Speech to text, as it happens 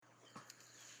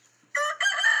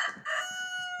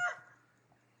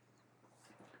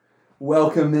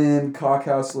Welcome in, Kak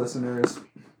Haus listeners.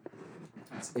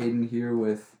 It's Aiden here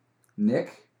with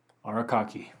Nick.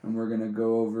 Arakaki. And we're going to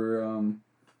go over, I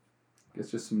guess,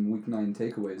 just some Week 9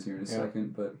 takeaways here in a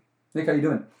second. But, Nick, how you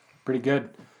doing? Pretty good.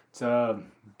 It's a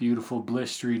beautiful,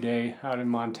 blistery day out in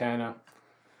Montana.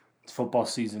 It's football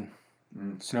season.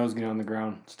 Snow's getting on the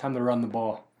ground. It's time to run the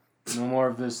ball. No more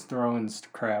of this throwing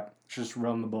crap. Just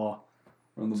run the ball.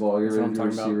 Run the ball. Get rid of your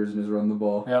receivers and just run the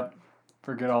ball. Yep.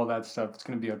 Forget all that stuff. It's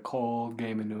going to be a cold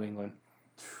game in New England.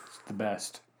 It's the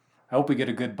best. I hope we get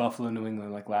a good Buffalo-New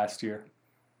England like last year.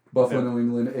 New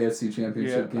England AFC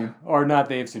Championship game. Or not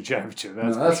the AFC Championship.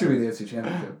 That's going to be the AFC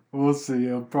Championship. We'll see.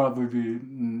 It'll probably be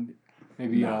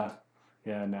maybe, no.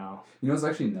 You know what's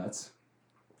actually nuts?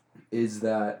 Is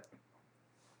that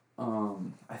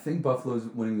I think Buffalo's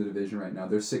winning the division right now.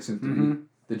 They're 6-3. Mm-hmm.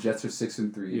 The Jets are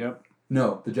 6-3. Yep.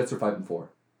 No, the Jets are 5-4.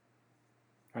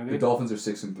 Are they? The Dolphins are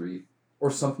 6-3. Or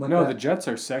something like that. No, the Jets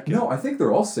are second. No, I think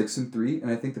they're all 6-3,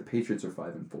 and I think the Patriots are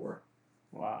 5-4.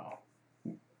 Wow.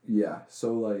 Yeah,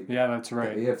 so like. Yeah, that's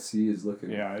right. The AFC is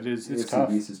looking. Yeah, it is. It's AFC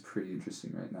tough. East is pretty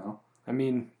interesting right now. I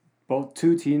mean,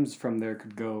 two teams from there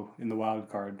could go in the wild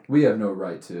card. We have no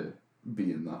right to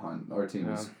be in the hunt. Our team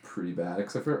is pretty bad,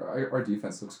 except for our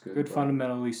defense looks good. Good,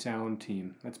 fundamentally sound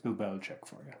team. That's Bill Belichick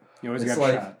for you. You always got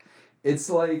a shot.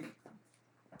 It's like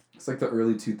the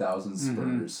early 2000s Spurs.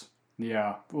 Mm-hmm.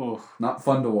 Yeah. Oof. Not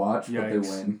fun to watch, Yikes. but they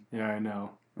win. Yeah, I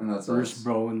know. And that's Bruce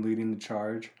Bowen leading the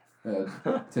charge.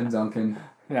 Tim Duncan.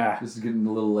 Yeah. Just getting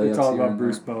a little layups. It's all about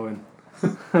Bruce Bowen.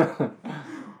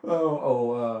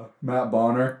 Matt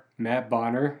Bonner. Matt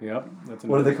Bonner. Yep. That's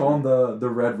what do they call him? The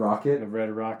Red Rocket. The Red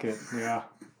Rocket. Yeah.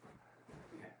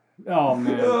 Oh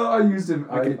man. I used him.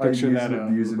 I can picture that.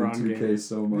 Abuse him in 2K game.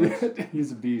 So much.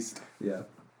 He's a beast. Yeah.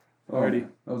 Alrighty.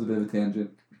 That was a bit of a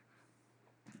tangent.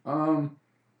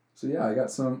 So yeah, I got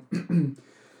some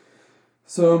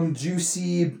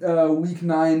juicy Week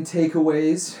 9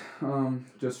 takeaways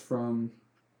just from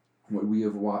what we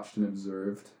have watched and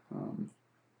observed. I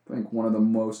think one of the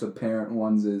most apparent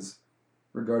ones is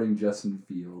regarding Justin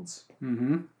Fields.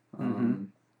 Mm-hmm.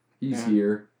 He's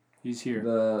here. He's here.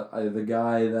 The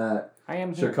guy that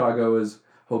Chicago is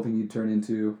hoping he'd turn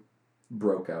into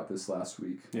broke out this last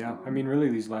week. Yeah, I mean, really,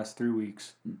 these last 3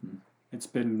 weeks. Mm-hmm. It's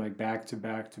been like back to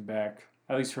back to back.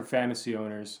 At least for fantasy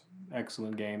owners,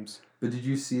 excellent games. But did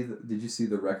you see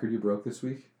the record he broke this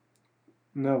week?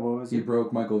 No, what was it? He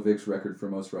broke Michael Vick's record for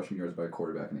most rushing yards by a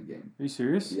quarterback in a game. Are you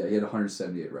serious? Yeah, he had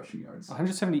 178 rushing yards.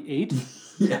 178?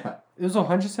 Yeah. It was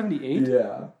 178?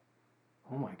 Yeah.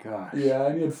 Oh my gosh. Yeah,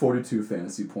 and he had 42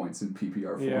 fantasy points in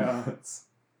PPR formats.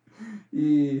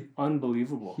 Yeah.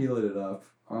 Unbelievable. He lit it up.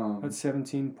 That's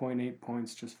 17.8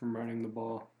 points just from running the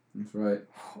ball. That's right.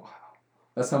 Wow.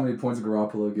 That's how many points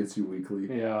Garoppolo gets you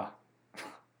weekly. Yeah.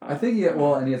 I think he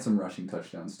had some rushing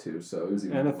touchdowns too, so it was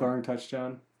even and a more. throwing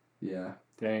touchdown. Yeah.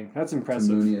 Dang, that's impressive.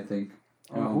 To Mooney, I think.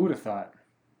 Who would have thought?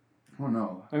 I don't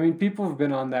know. I mean, people have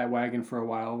been on that wagon for a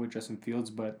while with Justin Fields,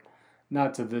 but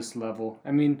not to this level.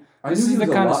 I mean, this is the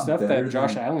kind of stuff that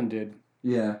Josh Allen did.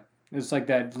 Yeah. It's like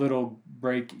that little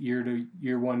break year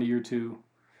 1 to year 2,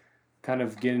 kind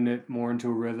of getting it more into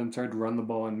a rhythm, started to run the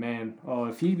ball, and man,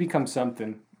 if he becomes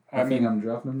something. I think I'm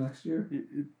drafting him next year.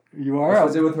 You are? I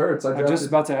did with Hurts. I'm just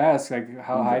about to ask,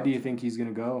 how high do you think he's going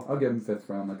to go? I'll give him 5th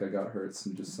round like I got Hurts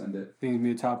and just send it. Think he'll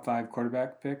be a top 5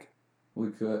 quarterback pick?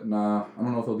 We could. Nah, I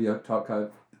don't know if he'll be a top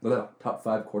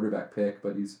 5 quarterback pick,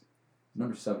 but he's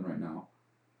number 7 right now.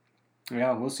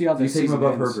 Yeah, we'll see how this season season ends. You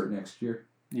take him above ends. Herbert next year?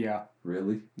 Yeah.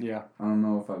 Really? Yeah. I don't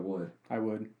know if I would. I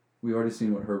would. We've already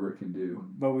seen what Herbert can do.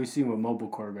 But we've seen what mobile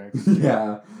quarterbacks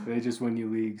Yeah. They just win you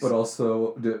leagues. But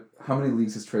also, how many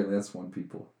leagues has Trey Lance won,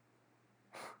 people?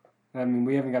 I mean,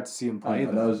 we haven't got to see him play.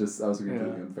 That was a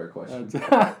completely unfair question.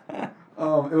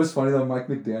 It was funny though. Mike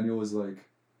McDaniel was like,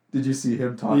 "Did you see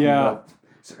him talking about?"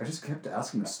 He's like, "I just kept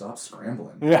asking him to stop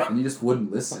scrambling, and he just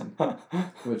wouldn't listen."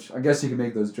 Which I guess you can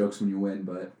make those jokes when you win,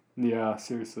 but yeah,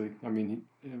 seriously. I mean,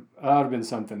 that would have been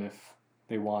something if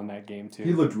they won that game too.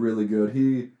 He looked really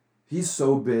good. He's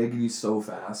so big and he's so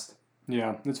fast.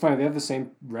 Yeah, it's funny. They have the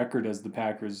same record as the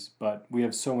Packers, but we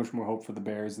have so much more hope for the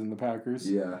Bears than the Packers.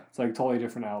 Yeah. It's like totally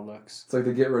different outlooks. It's like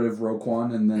they get rid of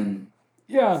Roquan and then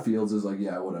Fields is like,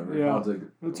 yeah, whatever. Yeah,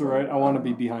 that's all right. I want to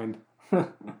be behind.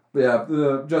 But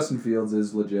yeah, Justin Fields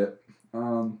is legit.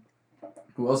 Who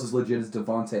else is legit is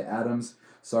Devontae Adams.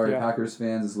 Sorry, Packers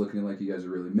fans. It's looking like you guys are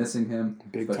really missing him.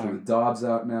 Big especially time. with Dobbs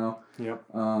out now. Yep.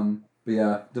 But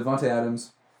yeah, Devontae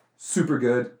Adams, super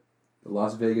good. The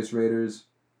Las Vegas Raiders,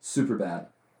 super bad.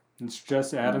 It's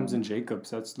just Adams and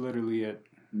Jacobs. That's literally it.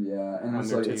 Yeah, and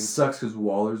it's like it sucks because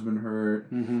Waller's been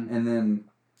hurt, and then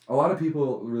A lot of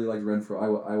people really like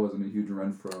Renfro. I wasn't a huge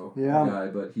Renfro guy,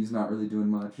 but he's not really doing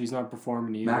much. He's not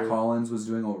performing either. Mac Hollins was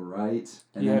doing all right,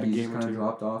 and then he just kind of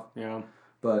dropped off. Yeah.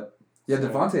 But, yeah,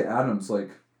 Devontae Adams,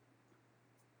 like...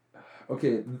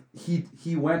 Okay,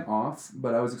 he went off,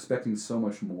 but I was expecting so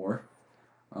much more.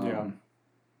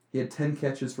 He had 10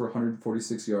 catches for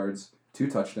 146 yards, 2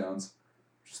 touchdowns,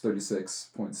 which is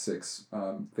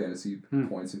 36.6 fantasy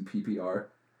points in PPR.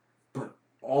 But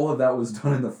all of that was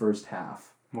done in the first half.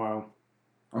 Wow.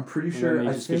 I'm pretty sure... He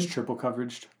just gets triple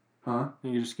coveraged. Huh?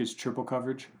 He just gets triple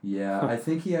coverage. Yeah, I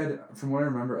think he had, from what I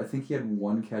remember, I think he had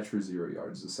 1 catch for 0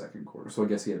 yards the second quarter. So I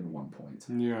guess he had 1 point.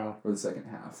 Yeah. For the second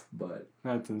half, but...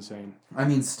 That's insane. I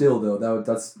mean, still, though,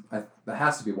 that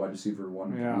has to be a wide receiver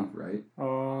one week, right?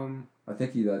 I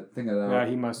think he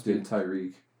must did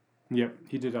Tyreek. Yep,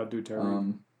 he did outdo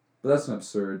Tyreek. But that's an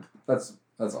absurd... That's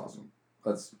awesome.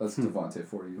 That's Devontae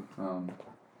for you.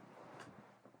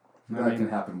 That can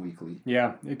happen weekly.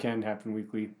 Yeah, it can happen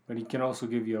weekly. But he can also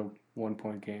give you a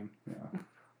 1-point game. Yeah.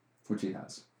 Which he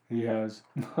has. He has.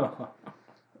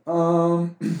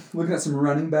 Looking at some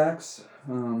running backs.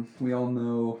 We all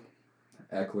know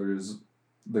Eckler's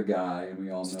the guy, and we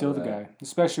all know Still the guy.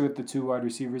 Especially with the 2 wide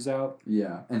receivers out.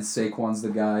 Yeah, and Saquon's the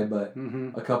guy, but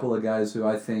a couple of guys who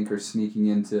I think are sneaking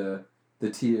into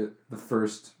the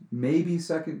first, maybe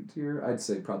second tier. I'd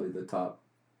say probably the top.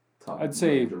 I'd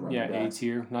say, backs. A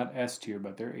tier. Not S tier,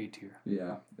 but they're A tier.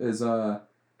 Yeah. Is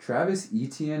Travis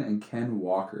Etienne and Ken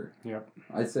Walker. Yep.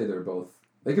 I'd say they're both...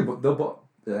 They'll both...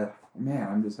 man,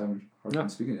 I'm just having a hard time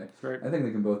speaking today. Right. I think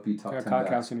they can both be top 10 cock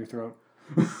backs. house in your throat.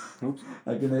 Oops.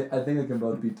 I think they can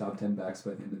both be top 10 backs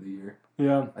by the end of the year.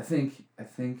 Yeah. I think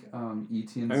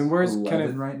Etienne's where's 11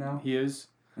 Kenneth right now. He is.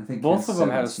 I think both Ken's of them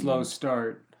 17. had a slow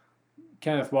start.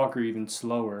 Kenneth Walker even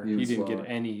slower. He didn't slower. get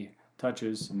any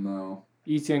touches. No.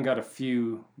 Etienne got a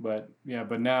few, but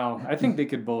now I think they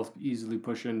could both easily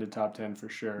push into top 10 for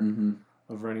sure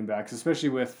of running backs, especially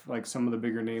with like some of the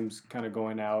bigger names kind of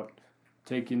going out,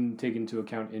 take into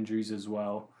account injuries as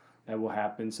well. That will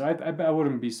happen. So I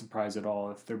wouldn't be surprised at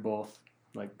all if they're both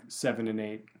like 7 and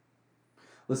 8.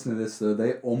 Listen to this though.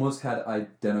 They almost had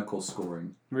identical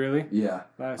scoring. Really? Yeah.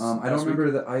 I don't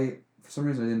remember that. For some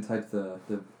reason I didn't type the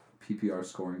PPR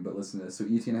scoring, but listen to this. So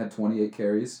Etienne had 28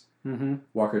 carries.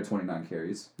 Walker had 29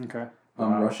 carries. Okay.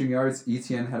 Rushing yards,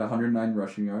 Etienne had 109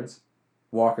 rushing yards.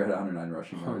 Walker had 109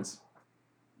 rushing yards.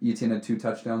 Etienne had 2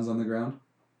 touchdowns on the ground.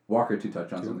 Walker had 2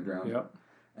 touchdowns on the ground. Yep.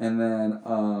 And then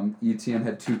Etienne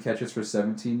had 2 catches for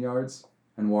 17 yards,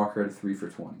 and Walker had 3 for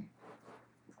 20.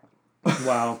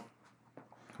 Wow.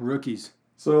 Rookies.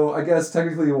 So I guess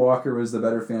technically Walker was the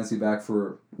better fantasy back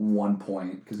for 1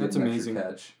 point because he had an extra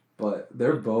catch. But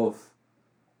they're both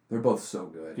so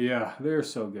good. Yeah, they're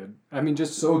so good. I mean,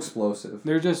 just so explosive.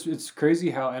 It's crazy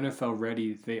how NFL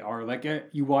ready they are. Like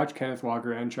you watch Kenneth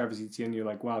Walker and Travis Etienne, you're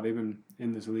like, wow, they've been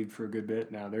in this league for a good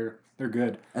bit now. They're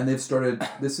good. And they've started.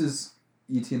 This is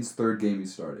Etienne's 3rd game he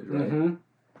started, right?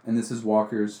 And this is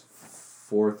Walker's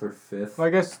 4th or 5th. Well, I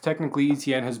guess technically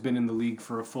Etienne has been in the league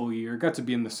for a full year. Got to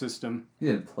be in the system. He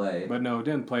didn't play. But no,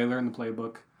 didn't play. Learned the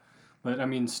playbook. But I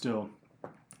mean, still.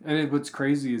 And what's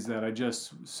crazy is that I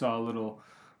just saw a little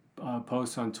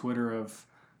post on Twitter of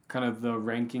kind of the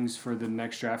rankings for the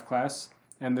next draft class,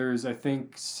 and there's I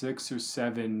think 6 or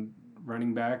 7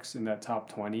 running backs in that top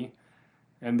 20,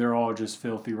 and they're all just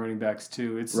filthy running backs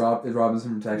too. It's is Robinson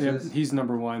from Texas? Yeah, he's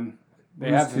number 1. They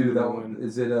Who's have 2 though?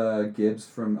 Is it Gibbs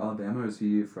from Alabama or is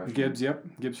he a freshman? Gibbs, yep,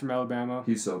 Gibbs from Alabama.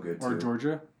 He's so good too. Or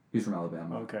Georgia. He's from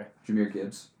Alabama. Okay. Jahmyr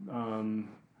Gibbs.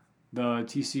 The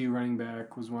TCU running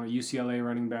back was one. UCLA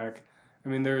running back. I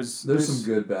mean, there's some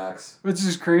good backs. It's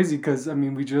just crazy because, I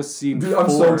mean, we just seen Dude,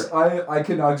 4. I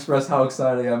cannot express how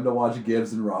excited I am to watch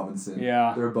Gibbs and Robinson.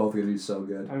 Yeah. They're both going to be so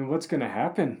good. I mean, what's going to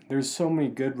happen? There's so many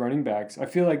good running backs. I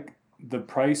feel like the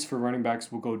price for running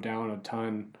backs will go down a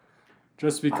ton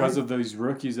just because of those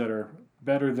rookies that are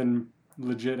better than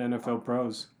legit NFL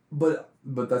pros. But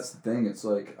that's the thing. It's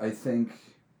like, I think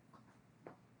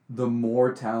the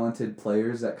more talented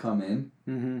players that come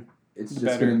in, it's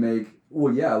just going to make...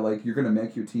 Well, yeah, like, you're going to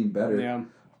make your team better. Yeah.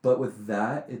 But with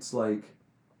that, it's like,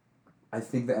 I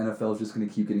think the NFL is just going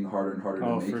to keep getting harder and harder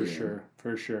to make it. Oh,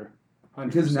 for sure. 100%.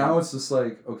 Because now it's just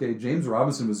like, okay, James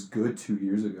Robinson was good 2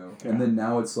 years ago. Yeah. And then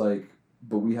now it's like,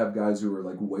 but we have guys who are,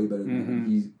 like, way better than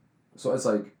him. So it's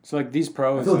like... So, like, these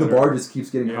pros... I feel like the bar just keeps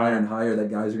getting higher and higher, that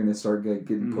guys are going to start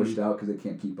getting pushed out because they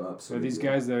can't keep up. So these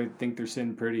guys that think they're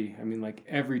sitting pretty, I mean, like,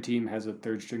 every team has a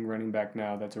third-string running back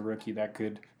now that's a rookie that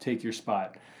could take your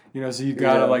spot. You know, so you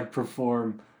gotta like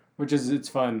perform, it's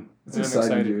fun. It's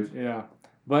exciting, dude. Yeah,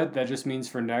 but that just means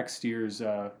for next year's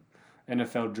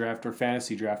NFL draft or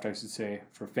fantasy draft, I should say,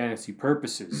 for fantasy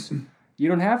purposes, you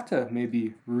don't have to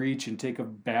maybe reach and take a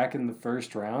back in the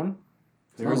first round.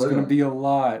 There's going to be a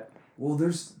lot. Well,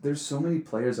 there's so many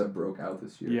players that broke out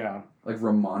this year. Yeah. Like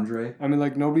Ramondre. I mean,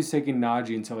 like, nobody's taking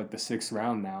Najee until, like, the 6th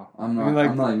round now. I'm not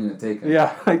even going to take him.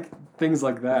 Yeah, like, things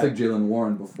like that. I'll take Jalen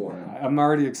Warren before him. I'm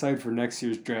already excited for next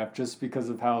year's draft just because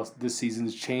of how this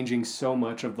season's changing so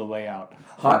much of the layout.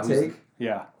 Hot take?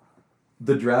 Yeah.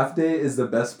 The draft day is the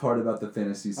best part about the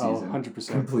fantasy season. 100%.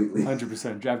 Completely.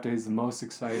 100%. Draft day is the most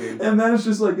exciting. And then it's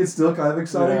just like, it's still kind of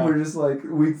exciting. Yeah. We're just like,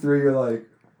 week 3, you're like,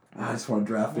 I just want to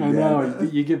draft again. I know.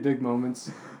 You get big moments.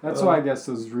 That's why I guess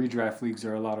those redraft leagues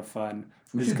are a lot of fun.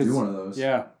 We should do one of those.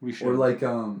 Yeah, we should. Or like,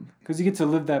 because you get to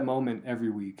live that moment every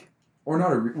week. Or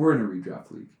not we're in a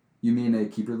redraft league. You mean a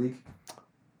keeper league?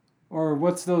 Or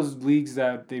what's those leagues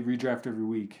that they redraft every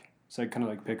week? It's like kind of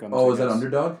like pick-ups. Oh, is that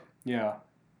Underdog? Yeah.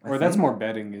 Or that's more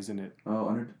betting, isn't it? Oh,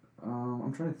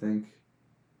 I'm trying to think.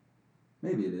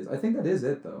 Maybe it is. I think that is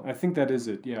it, though. I think that is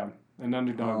it, yeah. An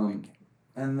Underdog league.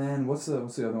 And then what's the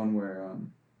other one where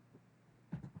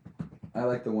I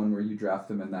like the one where you draft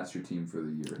them and that's your team for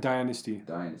the year. Dynasty.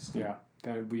 Yeah.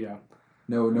 Yeah.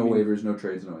 No waivers, no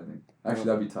trades, no anything. Actually,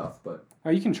 that'd be tough, but... Oh,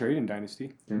 you can trade in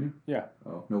Dynasty. Can you? Yeah.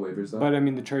 Oh, no waivers, though? But, I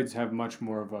mean, the trades have much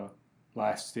more of a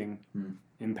lasting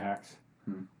impact.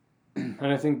 And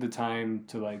I think the time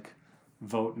to, like,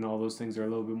 vote and all those things are a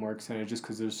little bit more extended just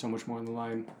because there's so much more on the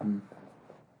line.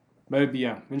 But it'd be,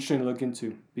 interesting to look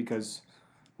into because,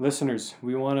 listeners,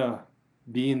 we want to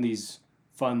be in these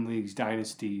fun leagues,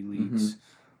 Dynasty leagues,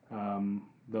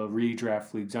 the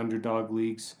redraft leagues, Underdog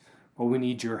leagues, but we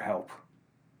need your help.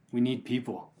 We need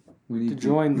people to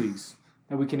join leagues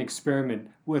that we can experiment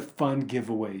with fun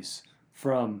giveaways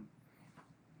from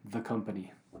the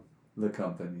company. The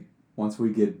company. Once we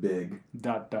get big. ...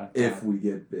 If we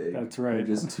get big. That's right. We're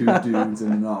just 2 dudes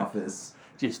in an office.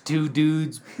 Just 2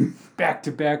 dudes back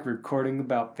to back recording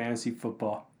about fantasy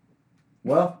football.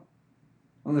 Well,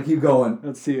 I'm going to keep going.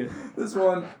 Let's see it. This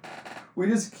one, we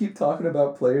just keep talking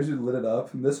about players who lit it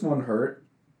up, and this one hurt.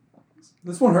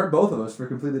 This one hurt both of us for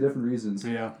completely different reasons.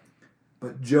 Yeah.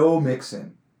 But Joe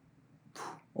Mixon.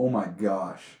 Oh my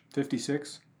gosh.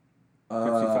 56?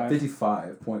 55?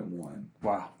 55.1.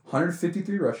 Wow.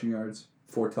 153 rushing yards,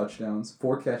 4 touchdowns,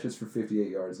 4 catches for 58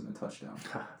 yards and a touchdown.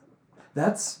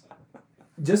 That's...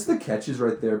 Just the catches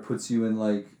right there puts you in,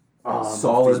 like,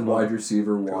 solid wide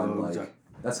receiver 1. Like,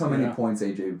 that's how many points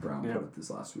A.J. Brown put up this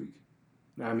last week.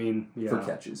 I mean, yeah. For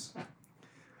catches.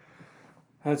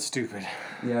 That's stupid.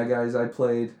 Yeah, guys, I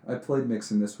played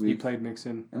Mixon this week. You played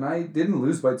Mixon. And I didn't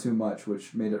lose by too much,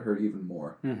 which made it hurt even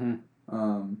more.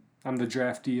 I'm the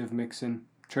draftee of Mixon.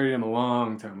 Traded him a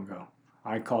long time ago.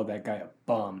 I called that guy a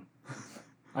bum.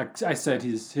 I said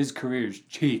his career's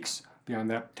cheeks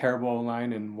beyond that terrible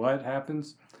line, and what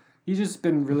happens? He's just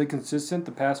been really consistent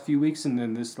the past few weeks, and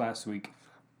then this last week,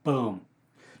 boom.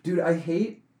 Dude, I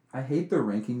hate the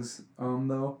rankings,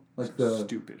 though. Like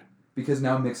stupid. Because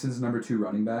now Mixon's number 2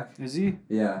 running back. Is he?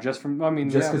 Yeah. Just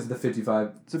because of the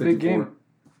 55. It's a 54. Big game.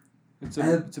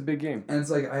 It's a big game. And it's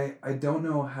like I don't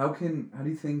know how do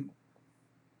you think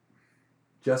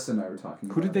Justin and I were talking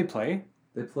about. Who did they play?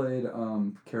 They played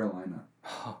Carolina.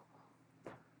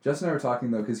 Justin and I were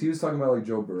talking, though, because he was talking about, like,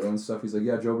 Joe Burrow and stuff. He's like,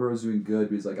 yeah, Joe Burrow's doing good,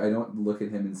 but he's like, I don't look at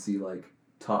him and see, like,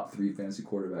 top 3 fantasy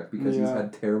quarterback because he's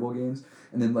had terrible games,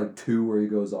 and then, like, 2 where he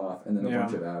goes off, and then a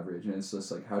bunch of average. And it's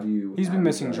just like, how do you... He's been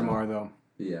missing Jamar, though.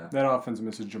 Yeah. That offense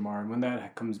misses Jamar, and when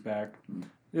that comes back,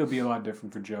 it'll be a lot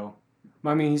different for Joe.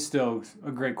 I mean, he's still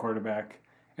a great quarterback,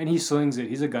 and he slings it.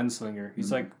 He's a gunslinger.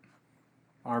 He's like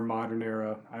our modern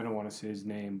era, I don't want to say his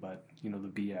name, but, the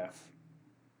BF.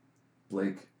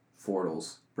 Blake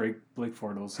Bortles. Blake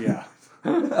Bortles, yeah.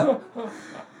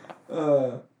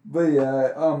 But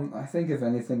yeah, I think if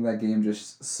anything, that game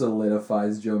just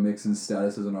solidifies Joe Mixon's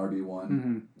status as an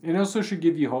RB1. It also should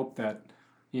give you hope that,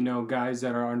 guys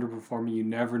that are underperforming, you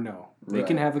never know. They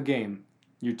can have a game.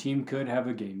 Your team could have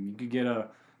a game. You could get a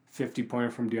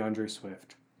 50-pointer from DeAndre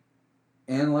Swift.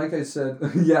 And like I said,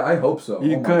 yeah, I hope so.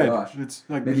 You could. My gosh. It's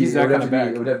like maybe he's that kind of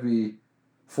back. It would have to be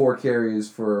 4 carries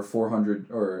for 400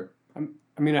 or...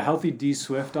 I mean, a healthy D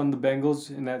Swift on the Bengals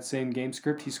in that same game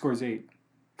script, he scores 8.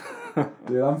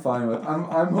 Dude, I'm fine with.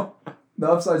 I'm. The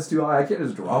upside's too high. I can't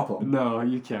just drop him. No,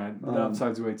 you can't. The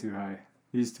upside's way too high.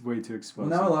 He's way too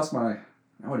explosive. Well,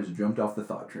 now I just jumped off the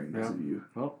thought train because of you.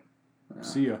 Well,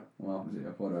 see ya. Well, yeah,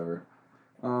 whatever.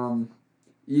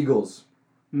 Eagles.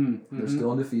 They're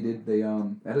still undefeated. They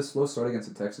had a slow start against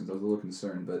the Texans. I was a little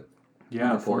concerned, but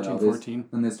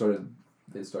 14-14. Then they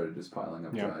started just piling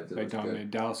up drives. They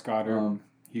dominated. Dallas Goedert,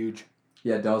 huge.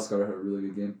 Yeah, Dallas Goedert had a really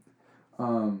good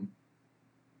game.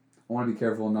 want to be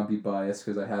careful and not be biased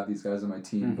because I have these guys on my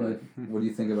team, but what do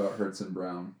you think about Hurts and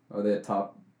Brown? Are they a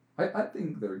top... I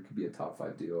think there could be a top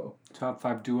 5 duo. Top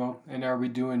 5 duo? And are we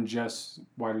doing just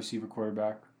wide receiver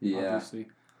quarterback? Yeah. Obviously.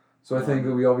 So I think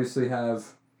we obviously have...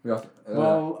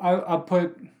 I'll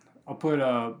put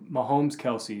Mahomes,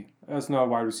 Kelsey. That's not a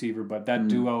wide receiver, but that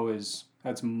duo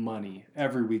that's money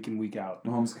every week in, week out.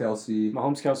 Mahomes,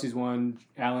 Kelsey's 1.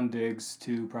 Allen Diggs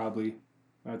 2 probably.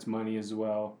 That's money as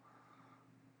well.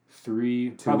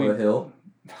 3 Tua Hill.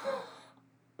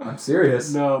 I'm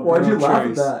serious. No. Why'd you laugh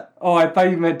at that? Oh, I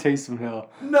thought you meant Taysom Hill.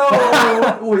 No.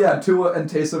 Well, yeah, Tua and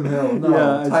Taysom Hill. No,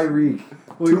 yeah, Tyreek.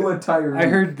 Tua Tyreek. I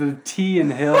heard the T in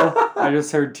Hill. I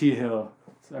just heard T Hill.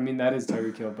 I mean, that is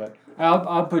Tyreek Hill, but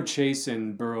I'll put Chase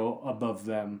and Burrow above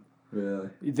them. Really?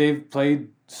 They've played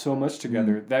so much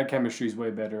together. That chemistry is way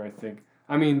better, I think.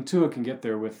 I mean, Tua can get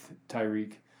there with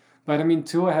Tyreek. But, I mean,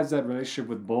 Tua has that relationship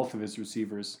with both of his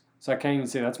receivers. So I can't even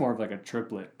say that's more of like a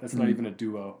triplet. That's not even a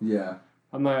duo. Yeah.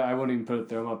 I won't even put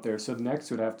them up there. So the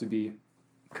next would have to be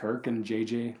Kirk and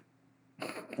JJ.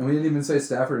 And we didn't even say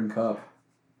Stafford and Kupp.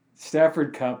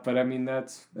 Stafford Kupp, but I mean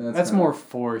that's more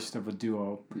forced of a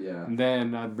duo. Yeah. And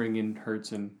then I'd bring in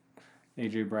Hurts and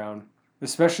AJ Brown,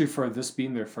 especially for this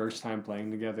being their first time playing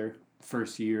together,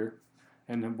 first year,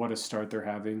 and what a start they're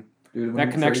having. Dude,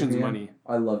 that connection's money.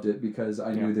 I loved it because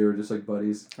I knew they were just like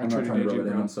buddies. I'm not trying to rub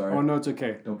it in. I'm sorry. Oh, no, it's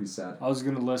okay. Don't be sad. I was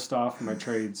going to list off my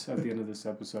trades at the end of this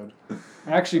episode.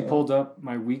 I actually pulled up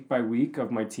my week by week of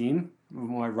my team, what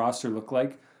my roster looked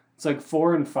like. It's like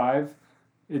 4 and 5.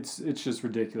 It's just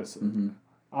ridiculous. Mm-hmm.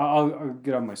 I'll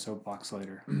get on my soapbox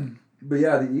later. But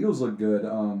yeah, the Eagles look good.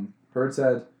 Hurts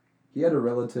had a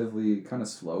relatively kind of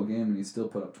slow game, and he still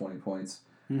put up 20 points.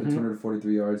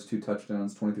 243 yards, 2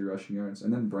 touchdowns, 23 rushing yards.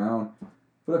 And then Brown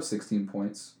put up 16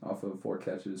 points off of 4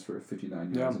 catches for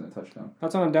 59 yards and a touchdown.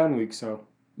 That's on a down week, so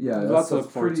yeah, that's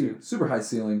pretty super high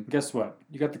ceiling. Guess what?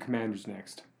 You got the Commanders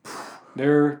next.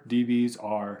 Their DBs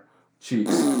are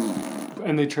Chiefs.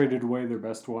 And they traded away their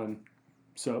best one.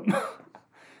 So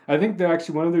I think they're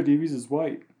actually one of their DBs is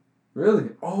white. Really?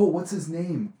 Oh, what's his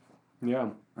name? Yeah.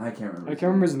 I can't remember. I can't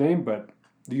remember his name, but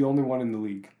the only one in the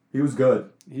league. He was good.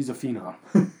 He's a phenom.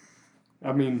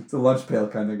 I mean... It's a lunch pail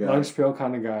kind of guy. Lunch pail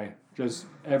kind of guy. Just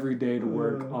every day to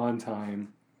work on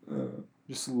time.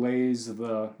 Just lays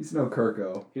the... He's no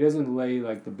Kirko. He doesn't lay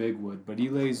like the big wood, but he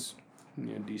lays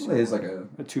decent. He lays like a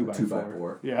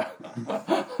 2x4. Yeah.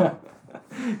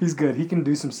 He's good. He can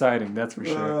do some siding, that's for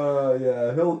sure.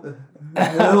 Yeah.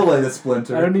 He'll lay the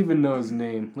splinter. I don't even know his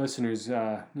name. Listeners,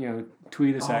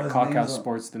 tweet us at Kak Out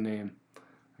Sports the name.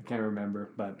 I can't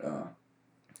remember, but...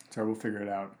 So we'll figure it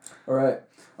out. All right.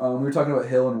 We were talking about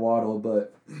Hill and Waddle,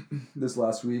 but this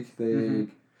last week they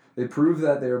proved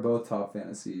that they were both top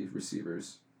fantasy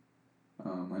receivers.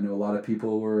 I know a lot of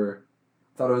people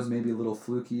thought it was maybe a little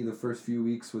fluky the first few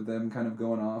weeks with them kind of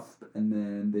going off, and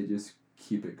then they just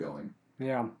keep it going.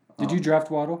 Yeah. Did you draft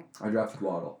Waddle? I drafted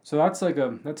Waddle. So that's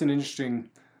an interesting,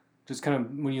 just kind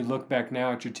of when you look back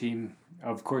now at your team.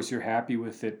 Of course, you're happy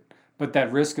with it, but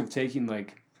that risk of taking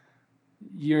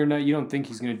you don't think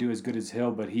he's going to do as good as Hill,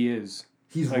 but he is.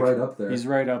 He's right up there. He's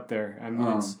right up there. I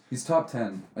mean, he's top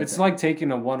 10. It's like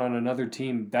taking a 1 on another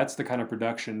team. That's the kind of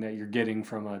production that you're getting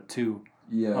from a 2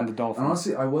 on the Dolphins.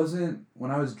 And honestly,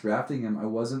 when I was drafting him, I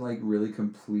wasn't really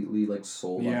completely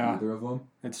sold on either of them.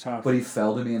 It's tough. But he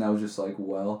fell to me, and I was just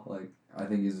I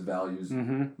think his value's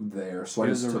there. So I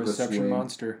just took a swing. He's a reception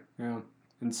monster. Yeah,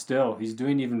 and still he's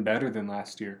doing even better than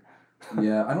last year.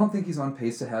 Yeah, I don't think he's on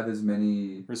pace to have as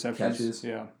many receptions, catches.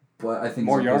 Yeah. But I think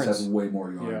more he's on yards. pace to have way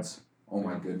more yards. Yeah. Oh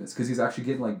my goodness. Because he's actually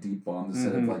getting deep bombs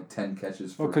instead of 10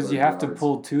 catches for because you have to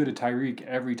pull 2 to Tyreek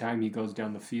every time he goes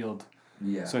down the field.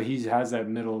 Yeah. So he has that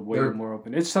middle way more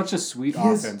open. It's such a sweet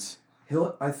offense.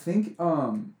 Hill, I think,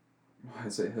 Waddle,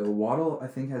 I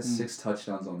think, has 6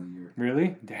 touchdowns on the year.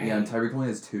 Really? Dang. Yeah, and Tyreek only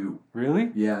has 2.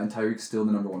 Really? Yeah, and Tyreek's still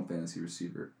the number 1 fantasy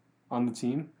receiver. On the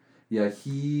team? Yeah,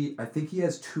 I think he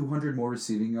has 200 more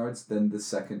receiving yards than the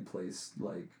second place,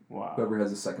 whoever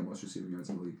has the second most receiving yards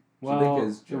in the league. Well, I think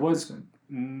is Jefferson.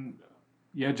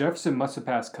 Jefferson must have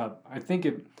passed Kupp.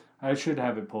 I should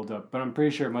have it pulled up, but I'm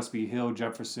pretty sure it must be Hill,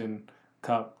 Jefferson,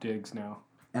 Kupp, Diggs now.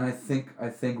 And I think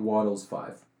Waddle's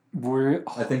 5.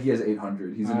 I think he has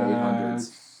 800. He's in the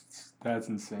 800s. That's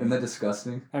insane. Isn't that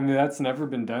disgusting? I mean, that's never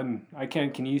been done.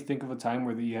 Can you think of a time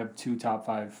where you have 2 top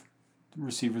 5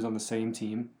 receivers on the same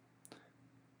team?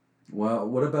 Well,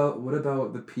 what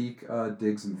about the peak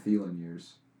Diggs and Thielen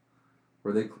years?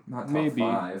 Were they not top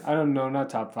 5? I don't know, not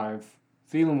top 5.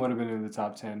 Thielen would have been in the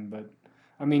top 10, but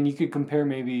I mean, you could compare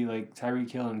maybe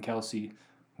Tyreek Hill and Kelsey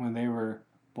when they were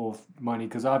both money,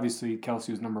 because obviously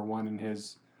Kelsey was number 1 in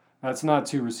his That's not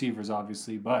two receivers,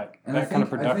 obviously, but And that kind of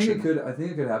production. I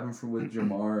think it could happen with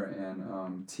Jamar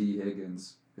and T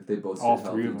Higgins if they both stay All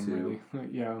healthy three of them, too. really.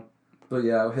 Yeah. But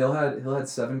yeah, Hill had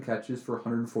 7 catches for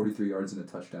 143 yards and a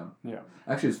touchdown. Yeah.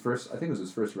 Actually, I think it was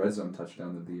his first red zone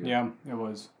touchdown of the year. Yeah, it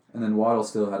was. And then Waddle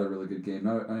still had a really good game.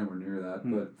 Not anywhere near that,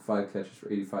 but 5 catches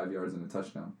for 85 yards and a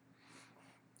touchdown.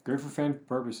 Good for fan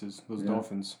purposes. Those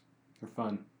Dolphins, they're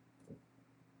fun.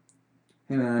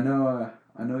 Hey man,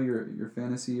 I know your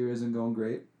fantasy year isn't going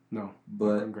great. No,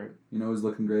 but going great. You know who's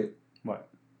looking great? What?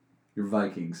 Your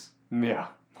Vikings. Yeah.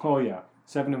 Oh yeah.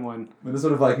 7-1.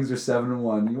 Minnesota Vikings are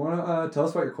 7-1. You want to tell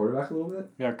us about your quarterback a little bit?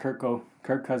 Yeah,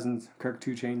 Kirk Cousins, Kirk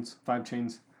 2 chains, 5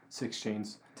 chains, 6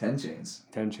 chains. 10 chains.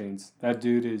 10 chains. That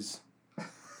dude is...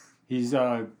 He's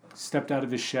stepped out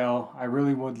of his shell. I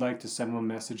really would like to send him a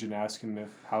message and ask him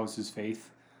how's his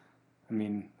faith. I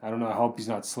mean, I don't know. I hope he's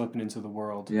not slipping into the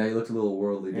world. Yeah, he looked a little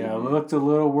worldly. Yeah, looked a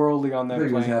little worldly on that plane.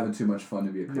 He was having too much fun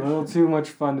to be a Christian. A little too much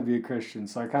fun to be a Christian.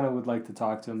 So I kind of would like to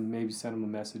talk to him, maybe send him a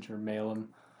message or mail him.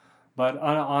 But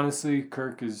honestly,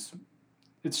 Kirk is...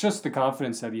 It's just the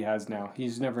confidence that he has now.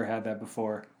 He's never had that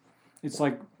before. It's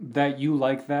like that you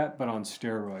like that, but on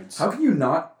steroids. How can you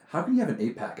have an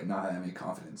 8-pack and not have any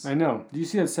confidence? I know. Do you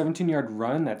see that 17-yard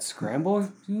run, that scramble?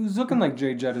 He was looking like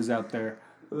Jay Jettas out there.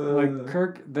 Like,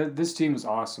 Kirk, this team is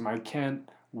awesome. I can't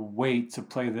wait to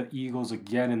play the Eagles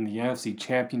again in the NFC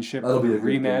Championship. That'll be a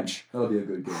rematch. That'll be a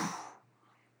good game.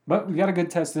 But we got a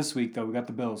good test this week, though. We got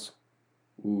the Bills.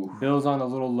 Ooh. Bills on a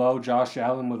little low. Josh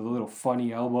Allen with a little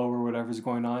funny elbow or whatever's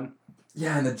going on.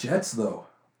 Yeah, and the Jets, though.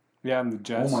 Yeah, and the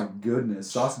Jets. Oh, my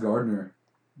goodness. Sauce Gardner.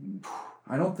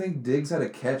 I don't think Diggs had a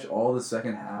catch all the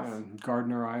second half. Yeah,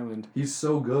 Gardner Island. He's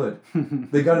so good.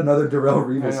 They got another Darrell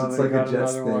Revis. It's like a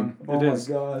Jets thing. One. Oh it my is.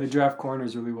 gosh. They draft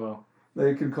corners really well.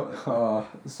 They can call...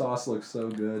 Sauce looks so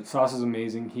good. Sauce is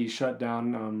amazing. He shut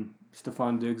down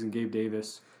Stephon Diggs and Gabe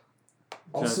Davis.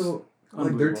 Also,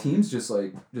 like their team's just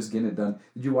getting it done.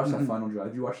 Did you watch that final drive?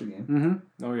 Did you watch the game?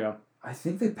 Mm-hmm. Oh, yeah. I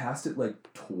think they passed it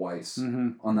like twice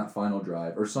on that final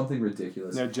drive or something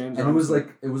ridiculous. Yeah, James. And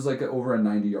Robinson. it was like over a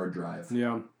 90-yard drive.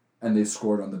 Yeah. And they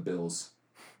scored on the Bills.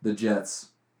 The Jets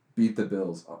beat the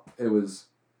Bills. I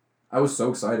was so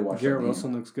excited to watch that Garrett game.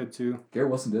 Wilson looks good too. Garrett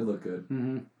Wilson did look good.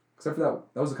 Mm-hmm. Except for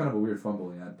that was kind of a weird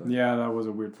fumble he had. But. Yeah, that was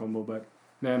a weird fumble, but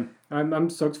man, I'm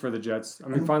stoked for the Jets. I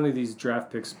mean, finally these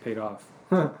draft picks paid off.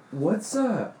 What's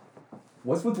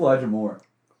with Elijah Moore?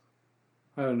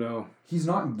 I don't know. He's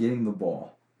not getting the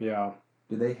ball. Yeah.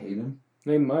 Do they hate him?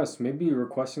 They must. Maybe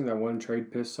requesting that one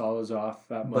trade pissed Salas off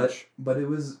that much. But it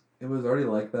was already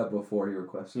like that before he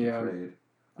requested a trade.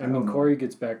 I mean, Corey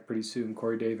gets back pretty soon.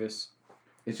 Corey Davis.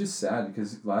 It's just sad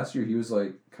because last year he was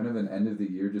like kind of an end of the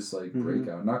year just like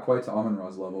breakout. Not quite to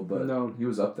Amon-Ra's level, but he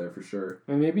was up there for sure.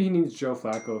 And maybe he needs Joe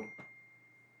Flacco.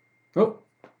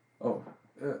 Oh.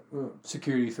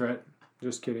 Security threat.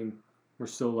 Just kidding. We're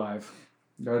still live.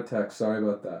 Got a text. Sorry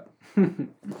about that.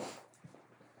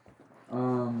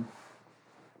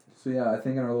 So yeah, I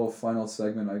think in our little final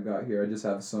segment I got here, I just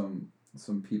have some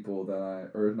people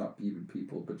that or not even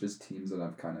people, but just teams that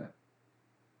I've kind of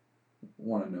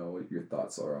want to know what your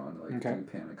thoughts are on. Like, do you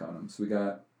panic on them? So we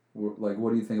got like,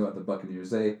 what do you think about the Buccaneers?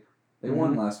 They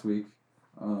won last week.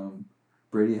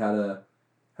 Brady had a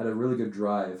really good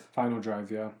drive. Final drive,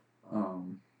 yeah.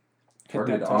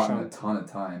 Targeted Otten a ton of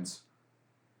times.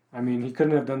 I mean, he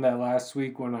couldn't have done that last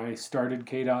week when I started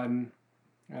Kate Otten,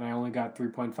 and I only got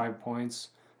 3.5 points.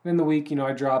 In the week,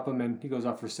 I drop him, and he goes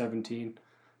off for 17.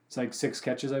 It's like 6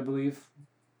 catches, I believe,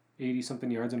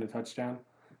 80-something yards and a touchdown.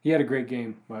 He had a great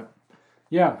game, but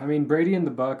yeah, I mean, Brady and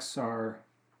the Bucs are.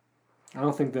 I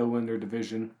don't think they'll win their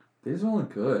division. They just don't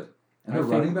look good, and the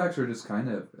running backs are just kind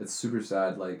of. It's super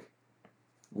sad. Like,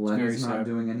 Lenny's not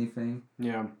doing anything.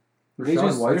 Yeah.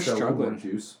 Rashawn White's got a little more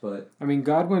juice, but... I mean,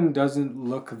 Godwin doesn't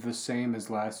look the same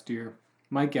as last year.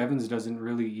 Mike Evans doesn't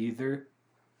really either.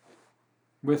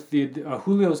 With the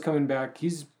Julio's coming back,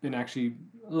 he's been actually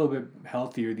a little bit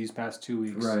healthier these past 2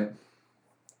 weeks. Right.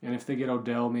 And if they get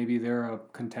Odell, maybe they're a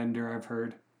contender, I've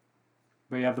heard.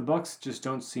 But yeah, the Bucs just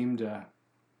don't seem to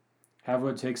have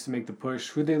what it takes to make the push.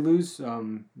 Who'd they lose?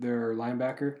 Their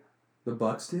linebacker? The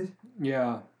Bucs did?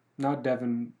 Yeah. Not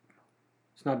Devin...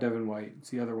 It's not Devin White. It's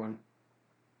the other one.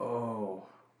 Oh.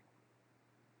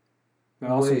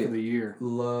 Also for the year.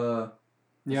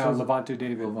 Levante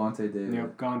David. Levante David.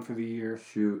 Yep, gone for the year.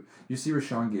 Shoot. You see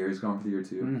Rashawn Gary's gone for the year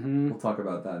too. Mm-hmm. We'll talk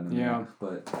about that in a minute.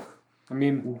 But I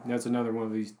mean, that's another one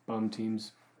of these bum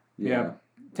teams. Yeah.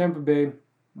 Tampa Bay.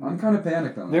 I'm kind of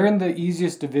panicked on them. They're in the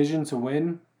easiest division to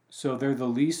win, so they're the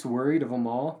least worried of them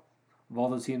all. Of all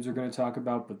the teams we're going to talk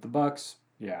about, but the Bucs,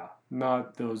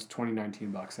 not those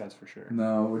 2019 Bucs, that's for sure.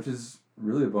 No, which is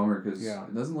really a bummer because Yeah.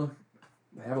 it doesn't look.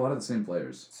 They have a lot of the same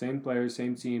players. Same players,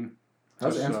 same team.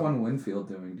 How's Just, Antoine Winfield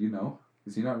doing? Do you know?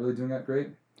 Is he not really doing that great?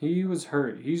 He was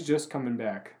hurt. He's just coming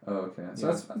back. Oh, okay. So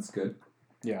Yeah. that's good.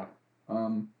 Yeah.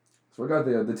 So we got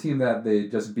the team that they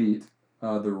just beat,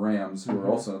 the Rams, who are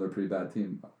also another pretty bad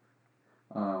team.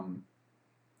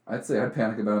 I'd say I'd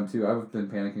panic about them too. I've been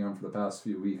panicking on them for the past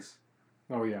few weeks.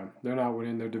 Oh yeah, they're not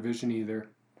winning their division either.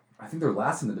 I think they're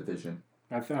last in the division.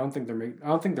 I don't think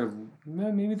they're.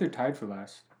 Maybe they're tied for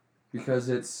last. Because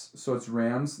it's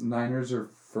Rams, Niners are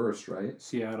first, right?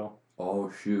 Seattle.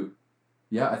 Oh shoot.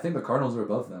 Yeah, I think the Cardinals are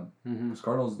above them. Mm-hmm.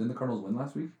 Didn't the Cardinals win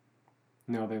last week?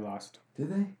 No, they lost. Did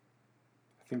they?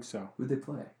 I think so. Who'd they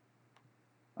play?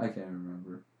 I can't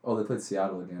remember. Oh, they played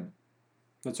Seattle again.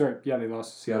 That's right. Yeah, they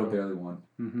lost to Seattle barely won.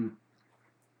 Mm-hmm.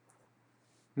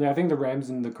 Yeah, I think the Rams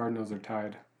and the Cardinals are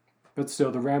tied. But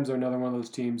still, the Rams are another one of those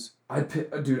teams. I'd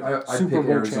pick Super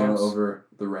Bowl Arizona champs. over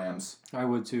the Rams. I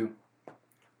would too.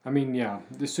 I mean, yeah,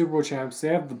 the Super Bowl champs, they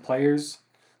have the players,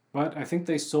 but I think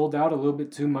they sold out a little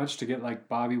bit too much to get like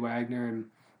Bobby Wagner and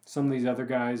some of these other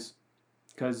guys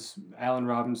because Allen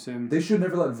Robinson. They should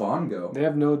never let Vaughn go. They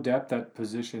have no depth at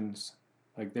positions.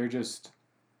 Like, they're just...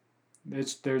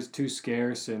 There's too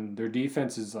scarce, and their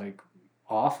defense is, like,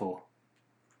 awful.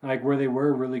 Like, where they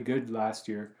were really good last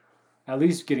year. At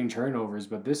least getting turnovers,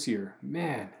 but this year,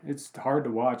 man, it's hard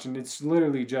to watch. And it's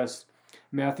literally just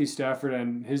Matthew Stafford,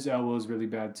 and his elbow is really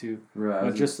bad, too. Right.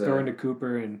 But just throwing to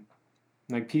Cooper, and,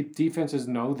 like, defenses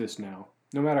know this now.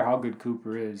 No matter how good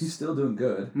Cooper is. He's still doing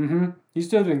good. Mm-hmm. He's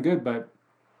still doing good, but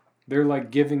they're,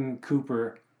 like, giving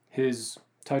Cooper his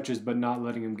touches, but not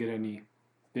letting him get any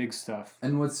big stuff.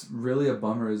 And what's really a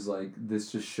bummer is, like,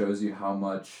 this just shows you how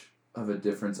much of a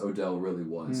difference Odell really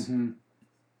was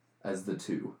as the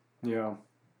two. Yeah.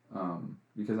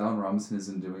 Because Allen Robinson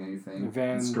isn't doing anything.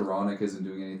 And Skoranek isn't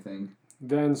doing anything.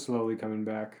 Van slowly coming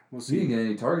back. We'll see. He didn't get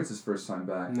any targets his first time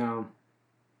back. No.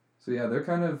 So yeah, they're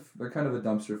kind of a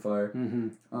dumpster fire. Mm-hmm.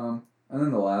 And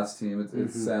then the last team,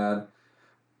 it's sad,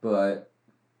 but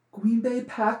Green Bay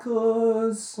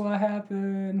Packers. What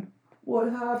happened?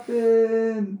 What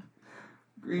happened?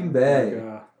 Green Bay.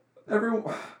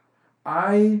 Everyone.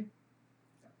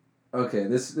 Okay,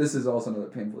 this is also another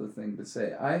painful thing to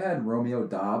say. I had Romeo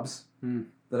Dobbs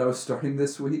that I was starting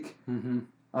this week. Mm-hmm.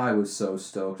 I was so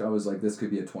stoked. I was like, this could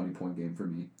be a 20-point game for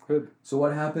me. Good. So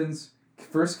what happens?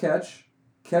 First catches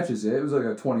it. It was like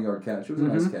a 20-yard catch. It was a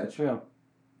nice catch. Yeah.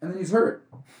 And then he's hurt.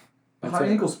 High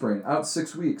ankle sprain. Out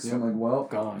 6 weeks. Yep. So I'm like, well,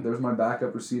 gone. There's my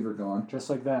backup receiver gone. Just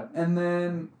like that. And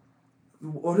then,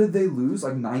 what did they lose?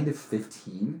 Like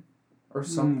 9-15 or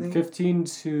something?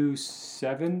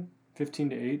 15-7.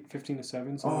 15-8, 15-7,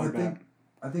 something like that.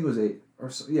 I think it was 8 or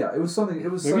so. Yeah, it was something.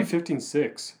 It was maybe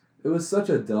 15-6. It was such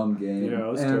a dumb game. Yeah,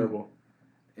 it was terrible.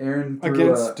 Aaron threw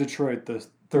against Detroit, the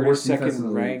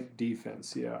 32nd ranked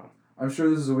defense. Yeah. I'm sure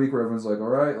this is a week where everyone's like, all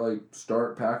right, like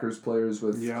start Packers players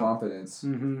with confidence,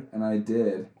 and I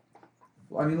did.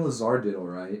 Well, I mean, Lazard did all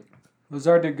right.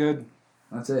 Lazard did good.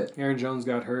 That's it. Aaron Jones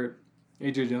got hurt.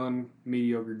 A.J. Dillon,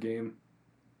 mediocre game,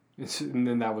 and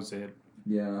then that was it.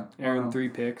 Yeah. Aaron 3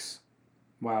 picks.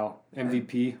 Wow.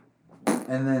 MVP.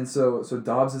 And then so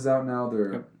Dobbs is out now.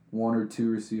 They're 1 or 2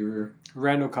 receiver.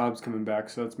 Randall Cobb's coming back,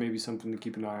 so that's maybe something to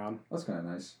keep an eye on. That's kind of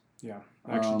nice. Yeah.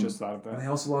 I actually just thought of that. And they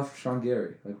also lost Rashawn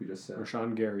Gary, like we just said.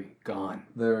 Rashawn Gary, gone.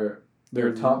 Their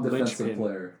top defensive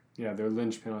player. Yeah, their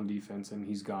linchpin on defense, and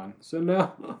he's gone. So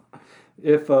now,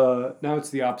 now it's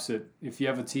the opposite. If you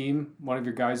have a team, one of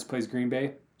your guys plays Green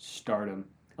Bay, start him.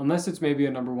 Unless it's maybe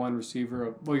a number 1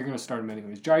 receiver. Well, you're going to start him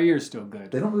anyways. Jair's still good.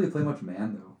 They don't really play much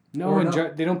man, though. No,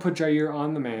 and they don't put Jair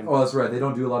on the man. Oh, that's right. They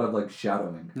don't do a lot of, like,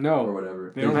 shadowing. No. Or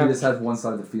whatever. He just has one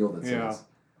side of the field that yeah. says.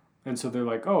 And so they're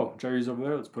like, oh, Jair's over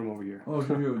there. Let's put him over here. Oh,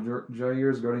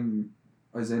 Jair's guarding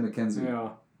Isaiah McKenzie. Yeah.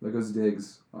 There goes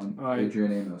Diggs on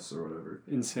Adrian Amos or whatever.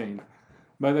 Insane.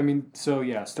 But, I mean, so,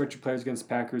 yeah, start your players against the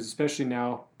Packers, especially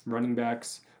now, running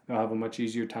backs. They'll have a much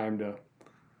easier time to,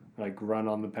 like, run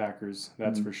on the Packers.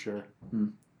 That's for sure.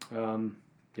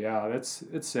 Yeah, it's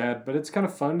sad, but it's kind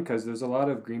of fun because there's a lot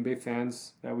of Green Bay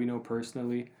fans that we know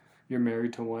personally. You're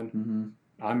married to one.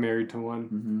 I'm married to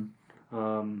one.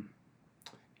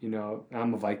 You know,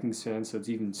 I'm a Vikings fan, so it's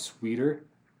even sweeter.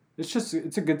 It's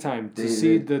a good time to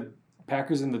see the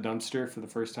Packers in the dumpster for the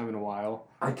first time in a while.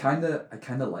 I kind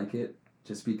of like it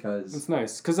just because it's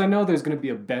nice because I know there's going to be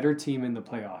a better team in the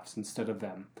playoffs instead of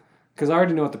them. Because I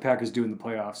already know what the Packers do in the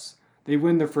playoffs. They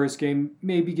win their first game,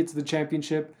 maybe get to the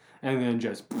championship, and then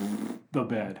just the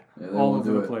bed all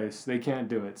over the place. They can't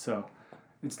do it. So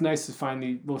it's nice to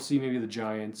finally, we'll see maybe the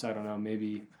Giants. I don't know,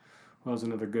 maybe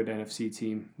another good NFC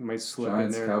team. Might slip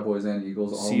Giants, in there. Cowboys, and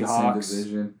Eagles all Seahawks. in the same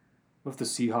division. What if the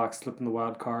Seahawks slip in the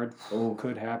wild card? Oh.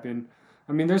 Could happen.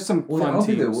 I mean, there's some fun I don't teams.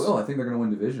 think they will. I think they're going to win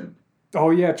division.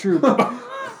 Oh, yeah, true. They'll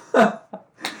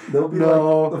be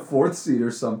like the 4th seed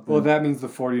or something. Well, that means the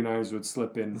 49ers would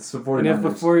slip in. It's the 49ers. And if the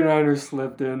 49ers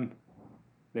slipped in,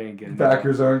 they ain't getting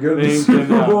Packers aren't good in They the ain't Super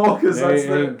getting out. Bowl because They that's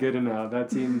ain't getting out. That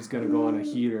team's going to go on a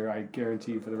heater, I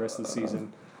guarantee, for the rest of the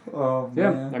season. Oh,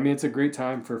 man. Yeah, I mean, it's a great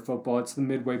time for football. It's the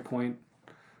midway point.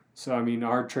 So, I mean,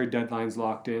 our trade deadline's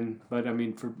locked in. But, I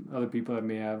mean, for other people that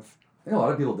may have... I think a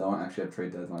lot of people don't actually have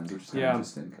trade deadlines, which is kind of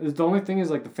interesting. The only thing is,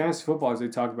 like, the fantasy footballers, they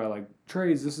talk about, like,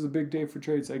 trades. This is a big day for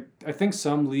trades. Like, I think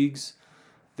some leagues,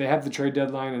 they have the trade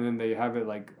deadline and then they have it,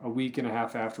 like, a week and a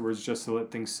half afterwards just to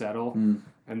let things settle.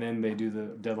 And then they do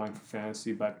the deadline for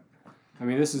fantasy. But, I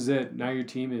mean, this is it. Now your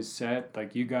team is set.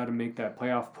 Like, you got to make that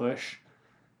playoff push.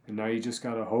 And now you just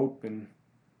got to hope and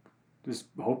just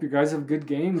hope you guys have good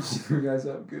games. You guys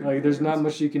have good Like, there's games. not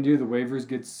much you can do. The waivers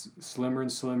get slimmer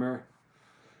and slimmer.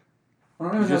 I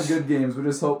don't even have good games. We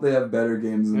just hope they have better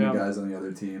games than the guys on the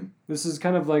other team. This is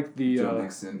kind of like the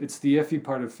Nixon. It's the iffy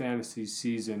part of fantasy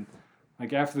season.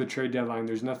 Like after the trade deadline,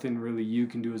 there's nothing really you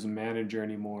can do as a manager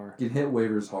anymore. You can hit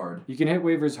waivers hard. You can hit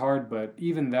waivers hard, but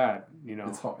even that,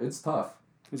 it's hard. It's tough.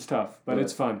 It's tough, but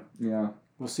it's fun. Yeah.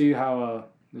 We'll see how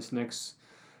this next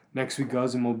week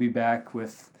goes, and we'll be back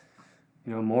with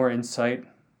more insight,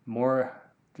 more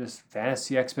just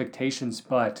fantasy expectations,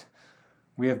 but.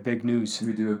 We have big news.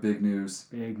 We do have big news.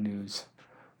 Big news.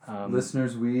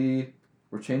 Listeners, we're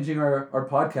changing our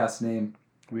podcast name.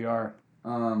 We are.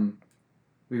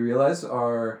 We realize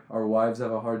our wives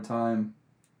have a hard time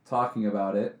talking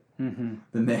about it. Mm-hmm.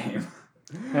 The name.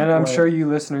 And I'm sure you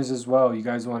listeners as well. You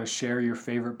guys want to share your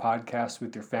favorite podcast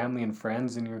with your family and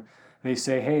friends, and they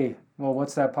say, "Hey, well,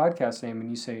 what's that podcast name?" And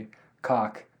you say,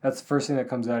 "Cock." That's the first thing that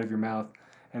comes out of your mouth,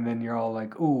 and then you're all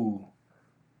like, "Ooh.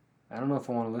 I don't know if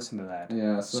I want to listen to that."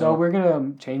 Yeah. So we're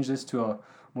going to change this to a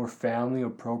more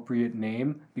family-appropriate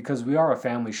name because we are a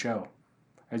family show.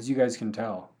 As you guys can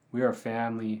tell, we are a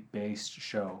family-based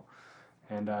show.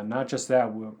 And not just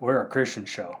that, we're a Christian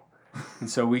show. And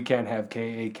so we can't have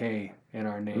K-A-K in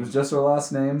our name. It was just our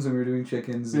last names and we were doing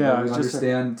chickens. Yeah, we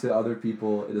understand to other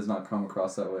people it does not come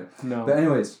across that way. No. But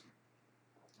anyways,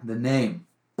 the name.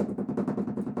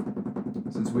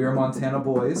 Since we are Montana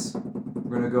boys,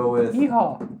 we're going to go with...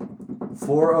 Yeehaw!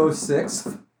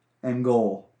 406th and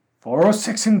goal.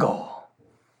 406 and goal.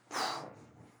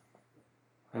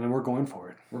 And then we're going for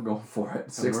it. We're going for it.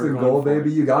 6th and goal,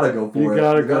 baby. You gotta go for it. You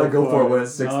gotta go for it when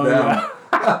it's 6th down.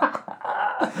 Yeah.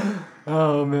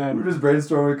 Oh, man. We were just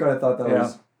brainstorming. We kind of thought that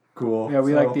was cool. Yeah,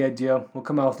 we like the idea. We'll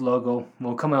come out with logo.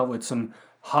 We'll come out with some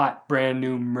hot, brand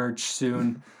new merch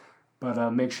soon.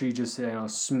 But make sure you just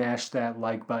smash that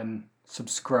like button,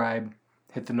 subscribe,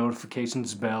 hit the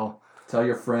notifications bell. Tell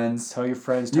your friends. You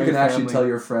can actually tell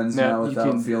your friends now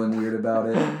without feeling weird about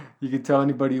it. You can tell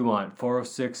anybody you want.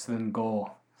 406 then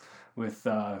goal with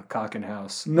Kak and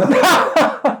Haus. No.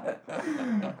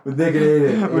 With Nick and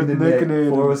Aiden. With Nick and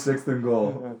Aiden. 406th and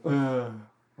goal.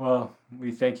 Well,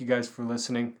 we thank you guys for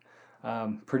listening.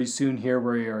 Pretty soon here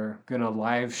we are going to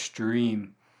live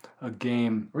stream a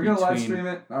game. We're going to live stream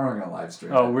it? No, we're not going to live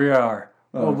stream it. Oh, we are.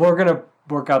 Oh. Well, we're going to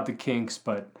work out the kinks,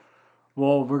 but...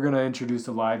 Well, we're going to introduce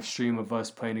a live stream of us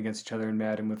playing against each other in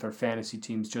Madden with our fantasy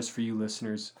teams just for you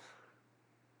listeners.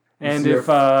 And if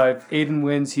Aiden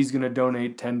wins, he's going to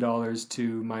donate $10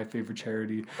 to my favorite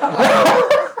charity.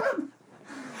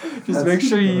 Just make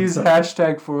sure you use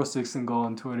hashtag 406 and goal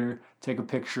on Twitter. Take a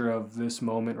picture of this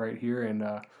moment right here. And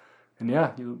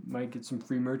yeah, you might get some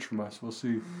free merch from us. We'll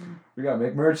see. We got to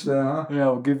make merch then, huh? Yeah,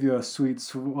 we'll give you a sweet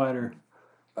sweater.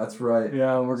 That's right.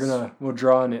 Yeah, we'll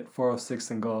draw on it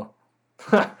 406 and goal.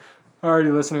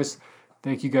 Alrighty, listeners,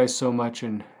 thank you guys so much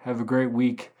and have a great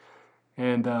week.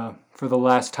 And for the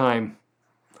last time,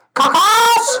 Kak Out!